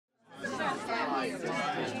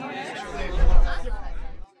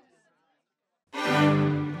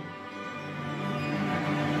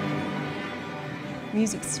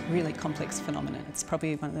Music's a really complex phenomenon. It's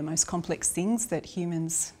probably one of the most complex things that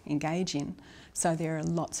humans engage in. So there are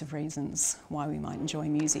lots of reasons why we might enjoy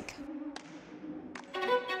music.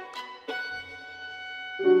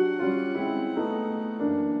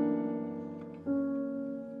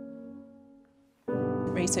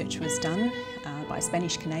 Research was done by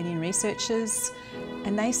Spanish-Canadian researchers,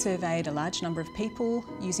 and they surveyed a large number of people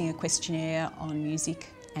using a questionnaire on music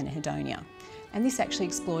anhedonia. And this actually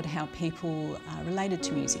explored how people related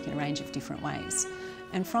to music in a range of different ways.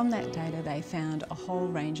 And from that data they found a whole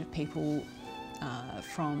range of people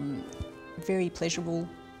from very pleasurable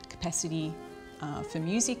capacity for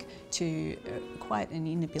music to quite an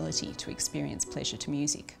inability to experience pleasure to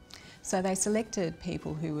music. So they selected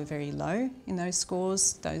people who were very low in those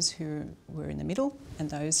scores, those who were in the middle and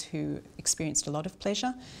those who experienced a lot of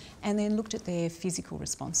pleasure, and then looked at their physical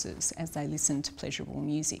responses as they listened to pleasurable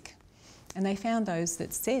music. And they found those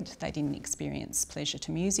that said they didn't experience pleasure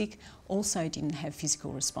to music also didn't have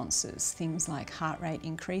physical responses, things like heart rate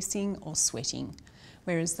increasing or sweating,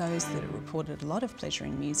 whereas those that reported a lot of pleasure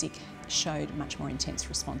in music showed much more intense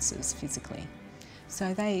responses physically.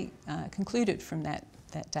 So they concluded from that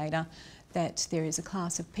data that there is a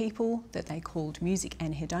class of people that they called music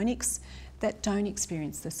anhedonics that don't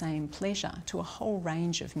experience the same pleasure to a whole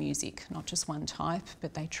range of music, not just one type,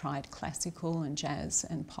 but they tried classical and jazz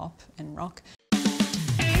and pop and rock.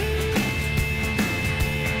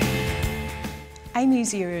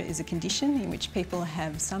 Amusia is a condition in which people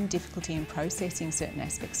have some difficulty in processing certain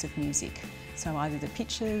aspects of music. So either the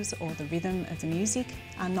pitches or the rhythm of the music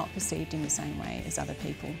are not perceived in the same way as other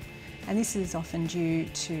people. And this is often due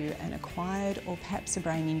to an acquired or perhaps a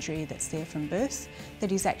brain injury that's there from birth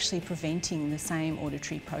that is actually preventing the same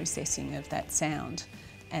auditory processing of that sound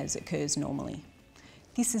as occurs normally.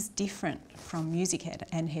 This is different from music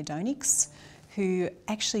anhedonics, who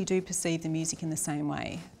actually do perceive the music in the same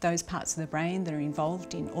way. Those parts of the brain that are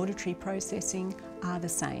involved in auditory processing are the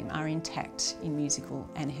same, are intact in musical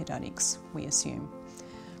anhedonics, we assume.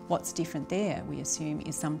 What's different there, we assume,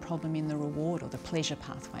 is some problem in the reward or the pleasure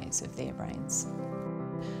pathways of their brains.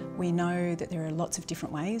 We know that there are lots of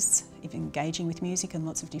different ways of engaging with music and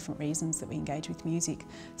lots of different reasons that we engage with music.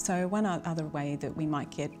 So one other way that we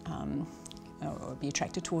might get or be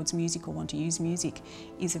attracted towards music or want to use music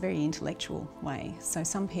is a very intellectual way. So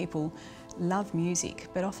some people love music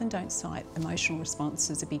but often don't cite emotional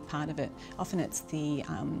response as a big part of it. Often it's the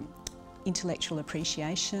intellectual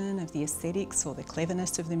appreciation of the aesthetics or the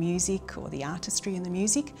cleverness of the music or the artistry in the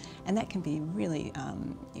music, and that can be really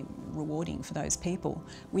rewarding for those people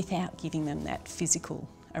without giving them that physical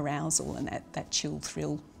arousal and that chill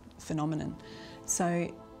thrill phenomenon.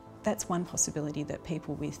 So that's one possibility, that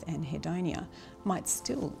people with anhedonia might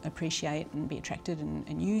still appreciate and be attracted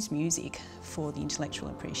and use music for the intellectual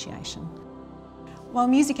appreciation. While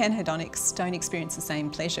music anhedonics don't experience the same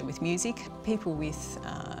pleasure with music, people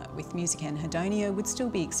with music anhedonia would still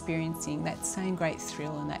be experiencing that same great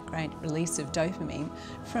thrill and that great release of dopamine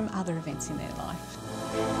from other events in their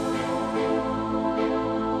life.